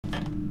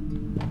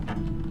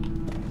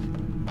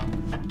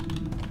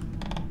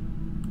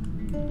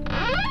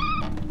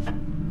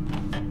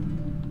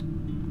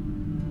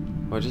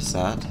What is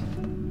that?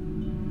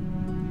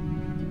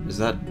 Is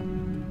that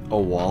a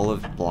wall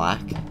of black?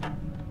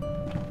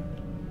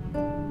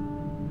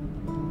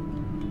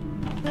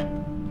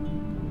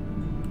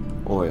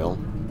 Oil.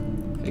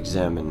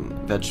 Examine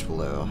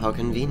vegetable oil. How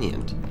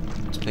convenient.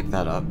 Let's pick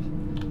that up.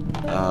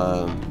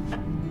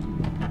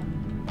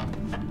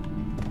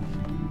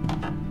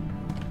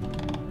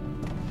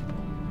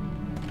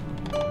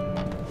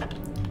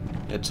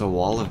 It's a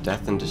wall of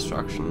death and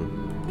destruction.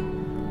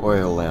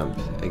 Oil lamp.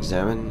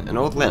 Examine. An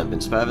old lamp. In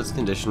spite of its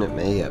condition, it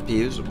may yet be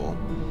usable.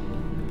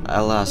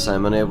 Alas, I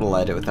am unable to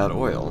light it without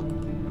oil.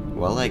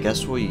 Well, I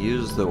guess we'll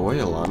use the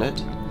oil on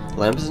it. The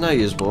lamp is now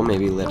usable, may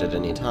be lit at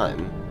any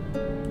time.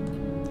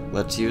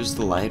 Let's use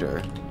the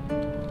lighter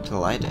to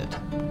light it.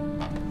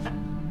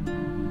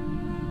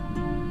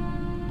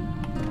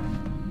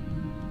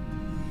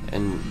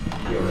 And...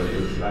 You're a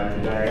little slow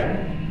today,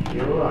 eh?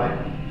 You're alright.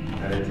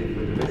 Had a tip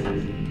with the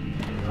missus.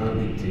 No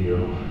big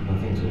deal.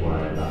 Nothing to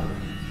worry about.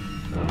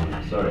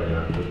 Sorry, I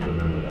just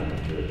remembered I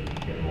have to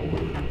get more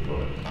wood from the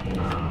forest.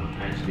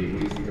 Actually,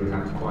 we still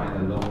have quite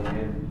a long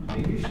head. Are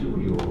you sure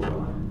you're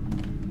alright?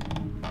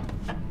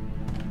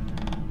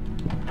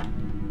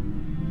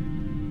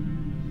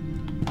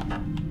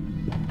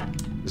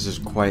 This is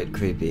quite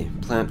creepy.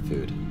 Plant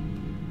food.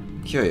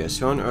 Curious,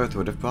 who on earth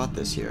would have brought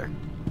this here?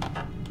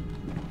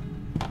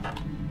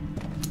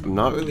 I'm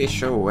not really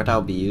sure what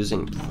I'll be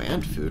using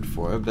plant food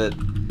for, but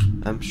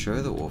I'm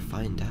sure that we'll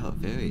find out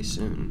very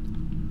soon.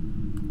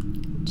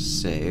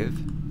 Save.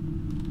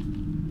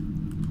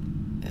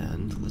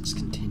 And let's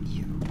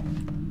continue.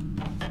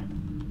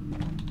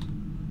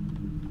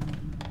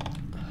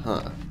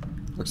 Huh.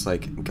 Looks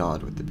like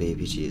God with the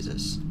baby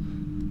Jesus.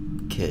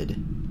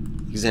 Kid.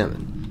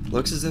 Examine.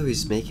 Looks as though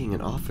he's making an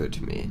offer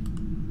to me.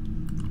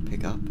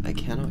 Pick up. I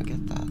cannot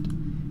get that.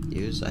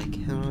 Use. I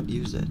cannot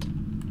use it.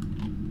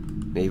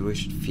 Maybe we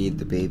should feed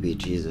the baby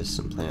Jesus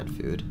some plant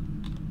food.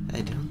 I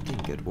don't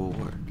think it will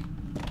work.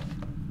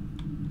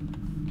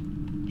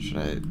 Should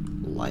I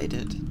light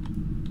it?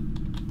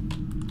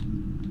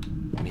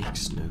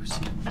 Makes no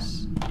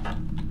sense.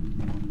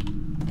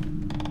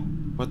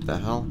 What the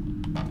hell?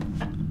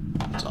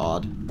 It's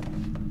odd.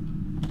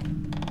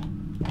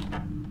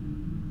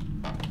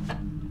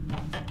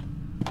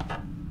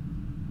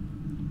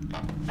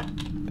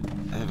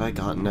 Have I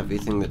gotten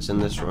everything that's in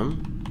this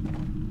room?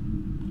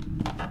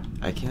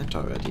 I can't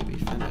already be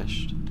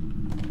finished.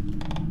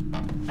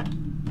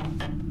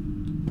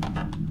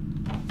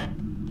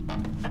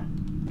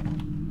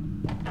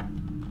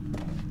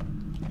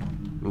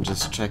 I'm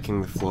just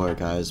checking the floor,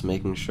 guys,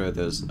 making sure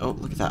there's... Oh,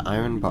 look at that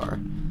iron bar.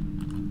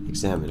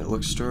 Examine it.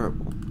 Looks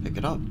durable. Pick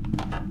it up.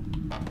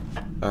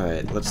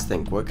 Alright, let's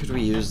think. What could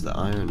we use the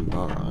iron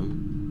bar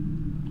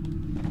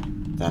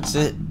on? That's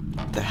it.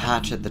 The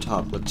hatch at the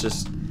top. Let's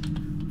just...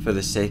 For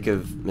the sake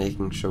of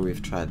making sure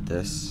we've tried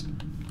this.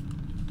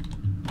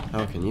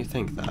 How can you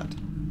think that?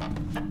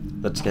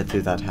 Let's get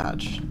through that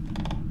hatch.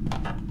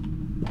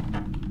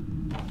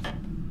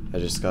 I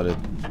just gotta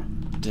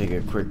take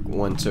a quick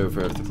once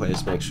over of the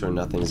place, make sure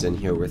nothing's in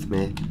here with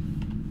me.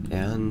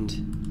 And...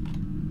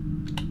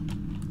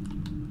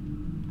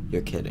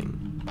 You're kidding.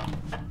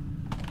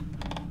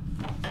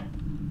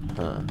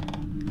 Huh.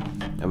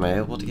 Am I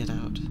able to get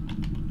out?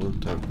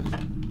 Won't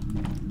open.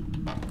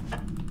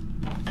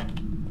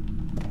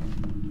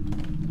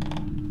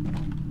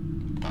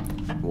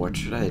 What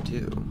should I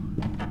do?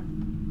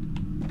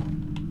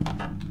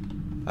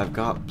 I've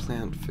got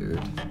plant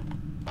food.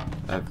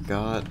 I've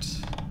got...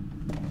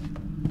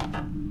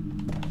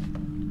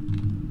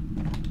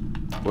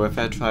 What if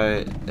I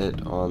try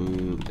it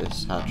on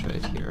this hatch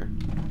right here?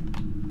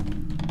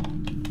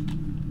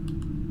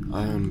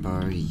 Iron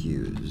bar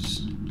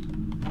use.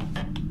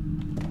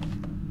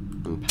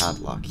 And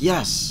padlock.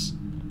 Yes!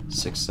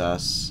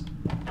 Success.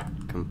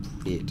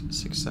 Complete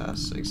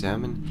success.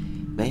 Examine.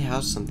 May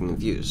house something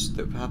of use,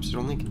 though perhaps it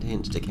only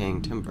contains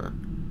decaying timber.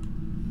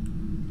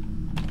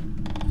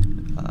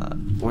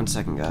 1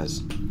 second,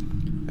 guys.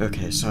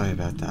 Okay, sorry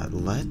about that.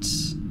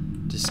 Let's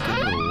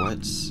discover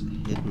what's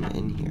hidden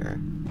in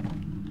here.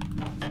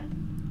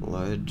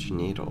 Large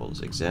needles.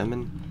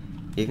 Examine.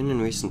 Even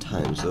in recent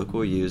times,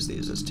 local use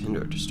these as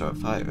tinder to start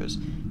fires.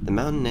 The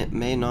mountain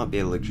may not be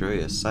a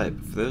luxurious sight,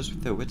 but for those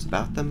with their wits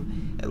about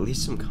them, at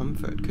least some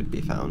comfort could be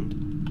found.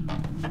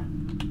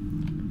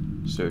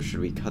 So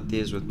should we cut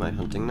these with my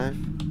hunting knife?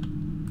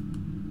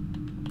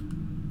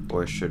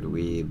 Or should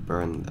we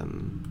burn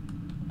them?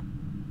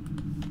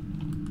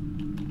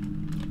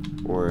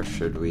 Or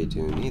should we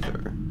do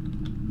neither?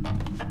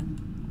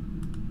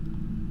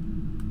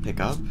 Pick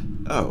up?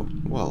 Oh,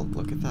 well,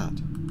 look at that.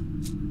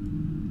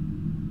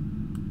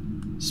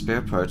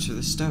 Spare parts for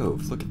the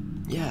stove. Look at...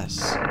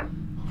 Yes!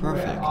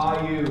 Perfect. Where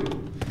are you?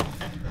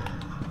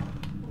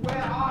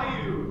 Where are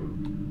you?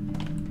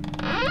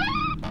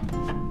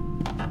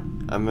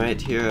 I'm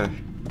right here.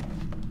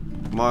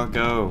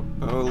 Marco,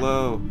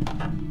 hello.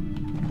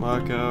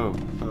 Marco,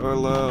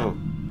 hello.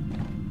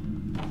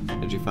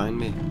 Did you find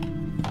me?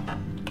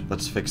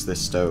 Let's fix this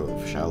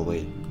stove, shall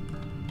we?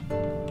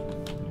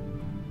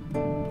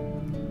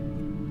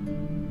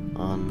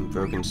 On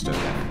broken stove.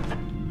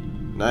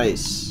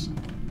 Nice.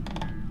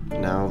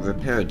 Now,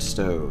 repaired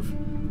stove.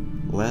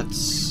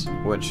 Let's...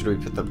 What, should we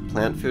put the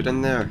plant food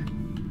in there?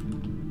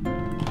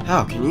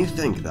 How can you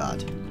think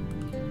that?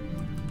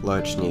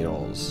 Large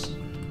needles.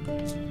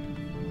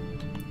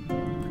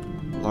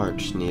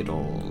 Large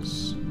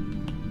needles.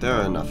 There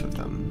are enough of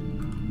them.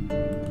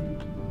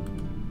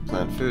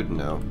 Plant food,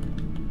 no.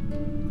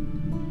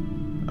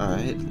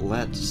 Alright,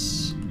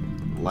 let's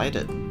light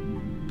it.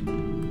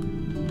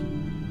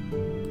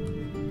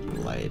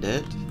 Light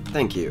it?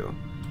 Thank you.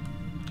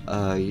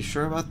 You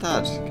sure about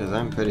that? Because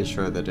I'm pretty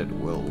sure that it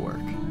will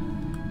work.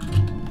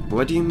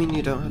 What do you mean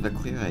you don't have a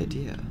clear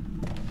idea?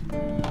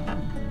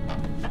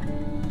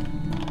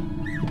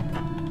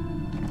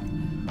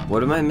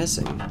 What am I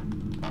missing?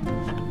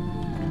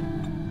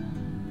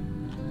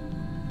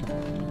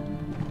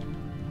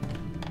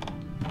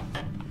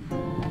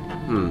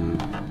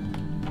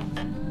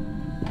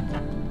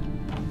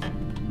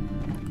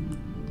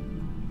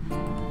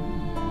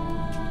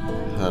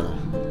 Huh.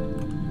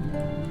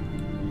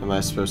 Am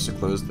I supposed to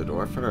close the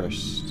door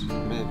first?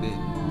 Maybe.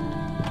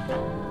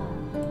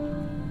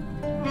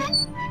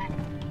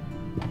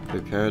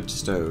 Repaired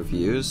stove.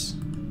 Use?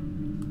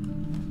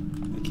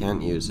 I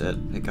can't use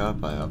it. Pick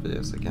up? I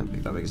obviously can't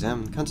pick up.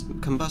 Examine.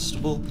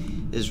 Combustible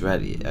is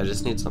ready. I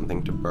just need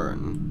something to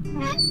burn.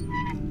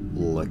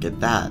 Look at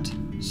that.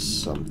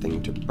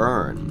 Something to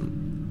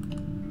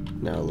burn.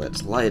 Now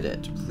let's light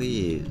it,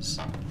 please.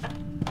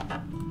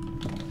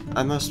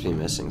 I must be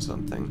missing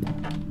something.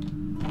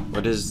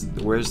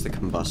 Where's the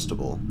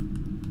combustible?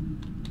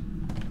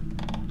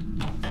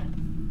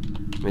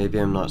 Maybe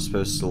I'm not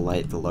supposed to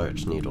light the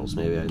large needles.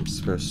 Maybe I'm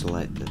supposed to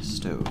light the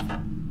stove.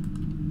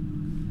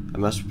 I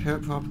must prepare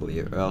it properly,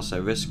 or else I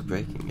risk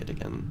breaking it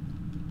again.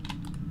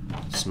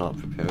 It's not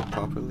prepared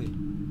properly.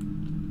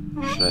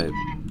 Should I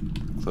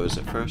close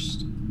it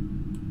first?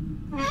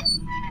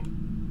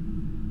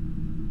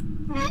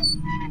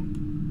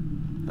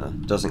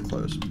 Doesn't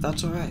close, but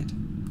that's alright.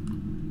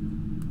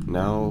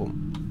 Now,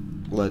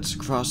 let's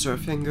cross our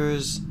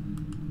fingers,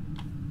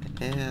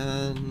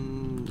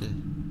 and...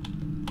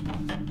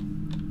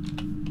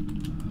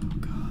 Oh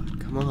god,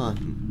 come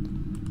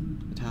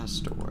on. It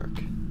has to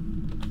work.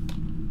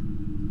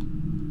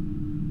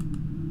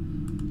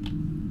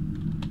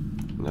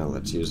 Now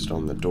let's use it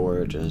on the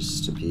door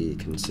just to be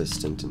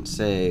consistent and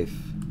safe.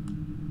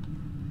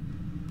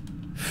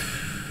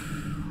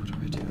 What do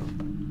I do?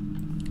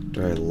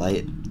 Do I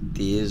light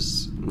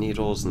these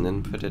needles and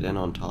then put it in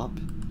on top?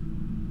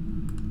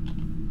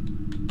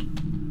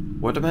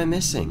 What am I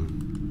missing?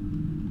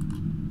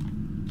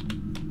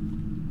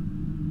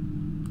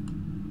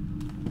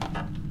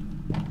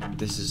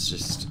 This is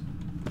just...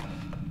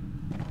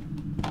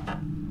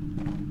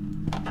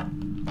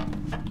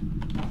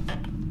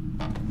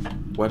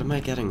 What am I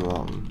getting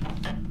wrong?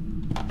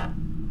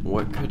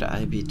 What could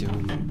I be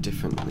doing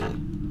differently?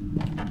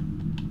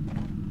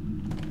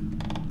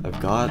 I've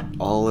got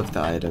all of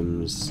the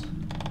items.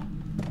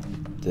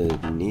 The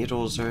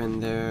needles are in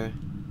there.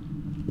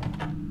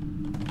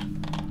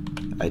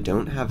 I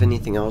don't have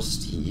anything else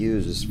to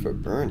use for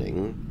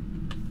burning.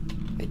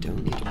 I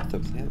don't need to put the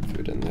plant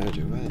food in there,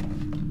 do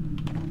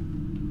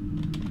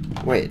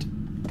I? Wait.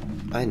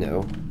 I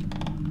know.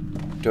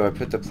 Do I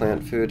put the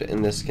plant food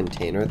in this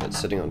container that's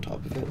sitting on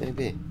top of it,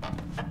 maybe?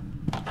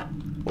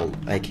 Well,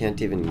 I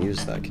can't even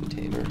use that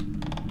container.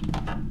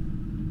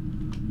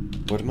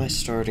 What am I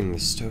starting the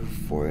stove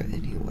for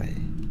anyway?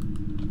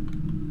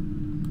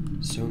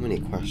 So many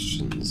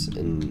questions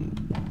and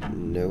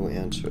no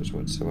answers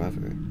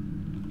whatsoever.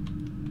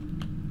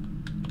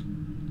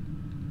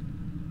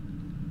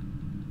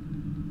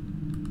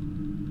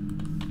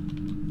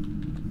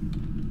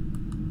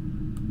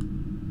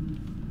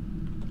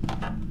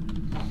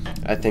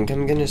 I think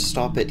I'm gonna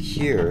stop it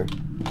here,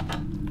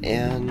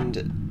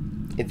 and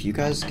if you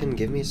guys can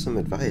give me some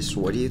advice,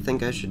 what do you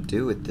think I should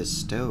do with this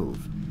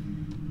stove?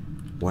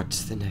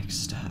 What's the next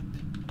step?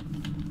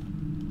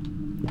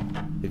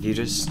 If you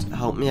just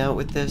help me out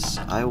with this,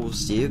 I will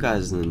see you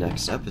guys in the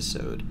next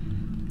episode.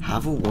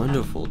 Have a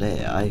wonderful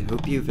day. I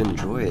hope you've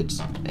enjoyed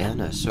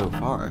Anna so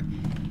far,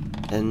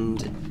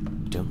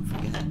 and don't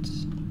forget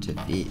to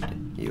feed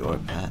your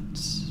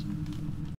pets.